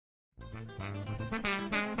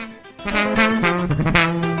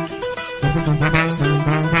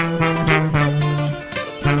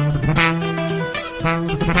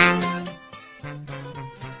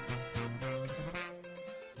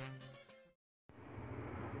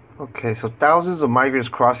Okay, so thousands of migrants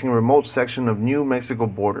crossing a remote section of New Mexico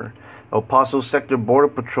border. El Paso Sector Border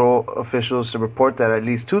Patrol officials report that at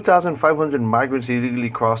least 2,500 migrants illegally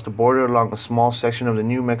crossed the border along a small section of the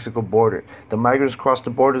New Mexico border. The migrants crossed the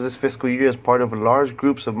border this fiscal year as part of large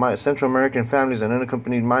groups of Central American families and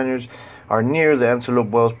unaccompanied minors are near the Antelope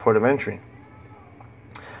Wells port of entry.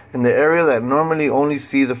 In the area that normally only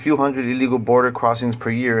sees a few hundred illegal border crossings per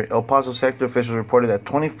year, El Paso sector officials reported that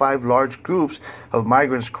 25 large groups of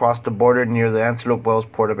migrants crossed the border near the Antelope Wells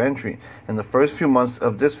port of entry in the first few months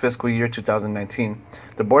of this fiscal year 2019.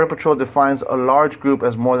 The Border Patrol defines a large group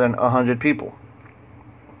as more than 100 people.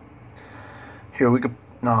 Here we could...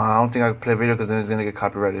 No, I don't think I can play a video because then it's going to get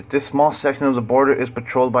copyrighted. This small section of the border is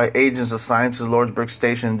patrolled by agents assigned to the Lordsburg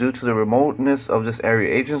Station. Due to the remoteness of this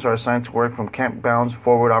area, agents are assigned to work from Camp Bound's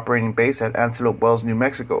forward operating base at Antelope Wells, New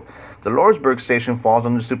Mexico. The Lordsburg Station falls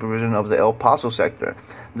under the supervision of the El Paso sector.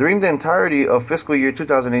 During the entirety of fiscal year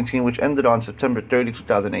 2018, which ended on September 30,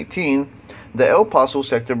 2018, the El Paso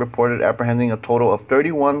sector reported apprehending a total of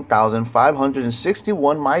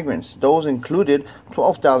 31,561 migrants. Those included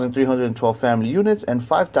 12,312 family units and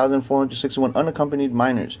 5,461 unaccompanied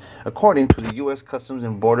minors, according to the U.S. Customs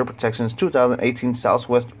and Border Protection's 2018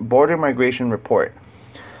 Southwest Border Migration Report.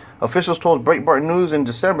 Officials told Breitbart News in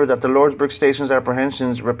December that the Lordsburg Station's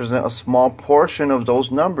apprehensions represent a small portion of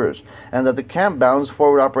those numbers, and that the Camp Bound's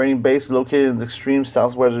forward operating base located in the extreme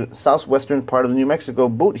southwestern part of the New Mexico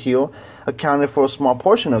boot heel accounted for a small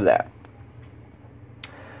portion of that.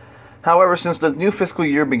 However, since the new fiscal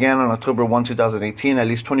year began on October 1, 2018, at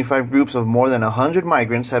least 25 groups of more than 100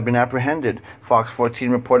 migrants have been apprehended. Fox 14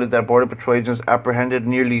 reported that Border Patrol agents apprehended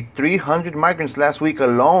nearly 300 migrants last week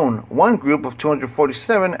alone, one group of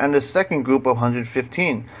 247 and a second group of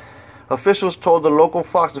 115. Officials told the local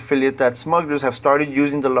Fox affiliate that smugglers have started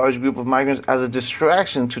using the large group of migrants as a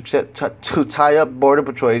distraction to tie up Border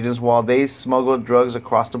Patrol agents while they smuggle drugs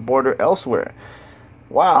across the border elsewhere.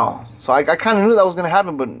 Wow. So I kind of knew that was going to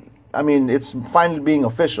happen, but I mean, it's finally being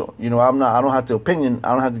official. You know, I don't have to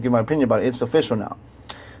give my opinion about it. It's official now.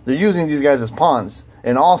 They're using these guys as pawns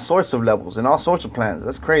in all sorts of levels, in all sorts of plans.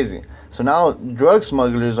 That's crazy. So now drug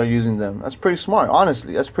smugglers are using them. That's pretty smart.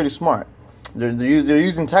 Honestly, that's pretty smart. They're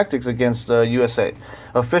using tactics against the USA.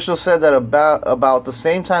 Officials said that about the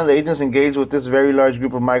same time the agents engaged with this very large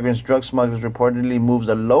group of migrants, drug smugglers reportedly moved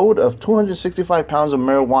a load of 265 pounds of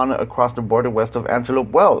marijuana across the border west of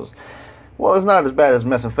Antelope Wells. Well, it's not as bad as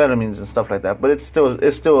methamphetamines and stuff like that, but it's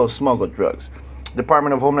still smuggled drugs.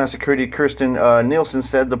 Department of Homeland Security Kirsten Nielsen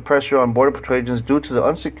said the pressure on Border Patrol agents due to the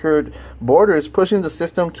unsecured border is pushing the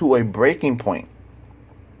system to a breaking point.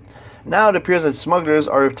 Now it appears that smugglers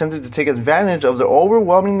are attempting to take advantage of the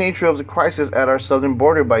overwhelming nature of the crisis at our southern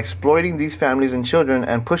border by exploiting these families and children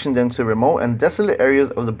and pushing them to remote and desolate areas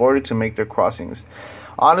of the border to make their crossings.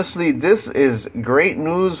 Honestly, this is great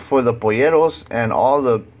news for the polleros and all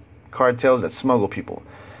the cartels that smuggle people.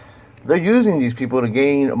 They're using these people to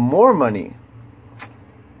gain more money.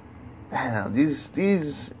 Damn,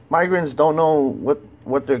 these migrants don't know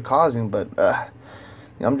what they're causing, but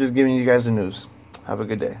I'm just giving you guys the news. Have a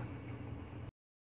good day.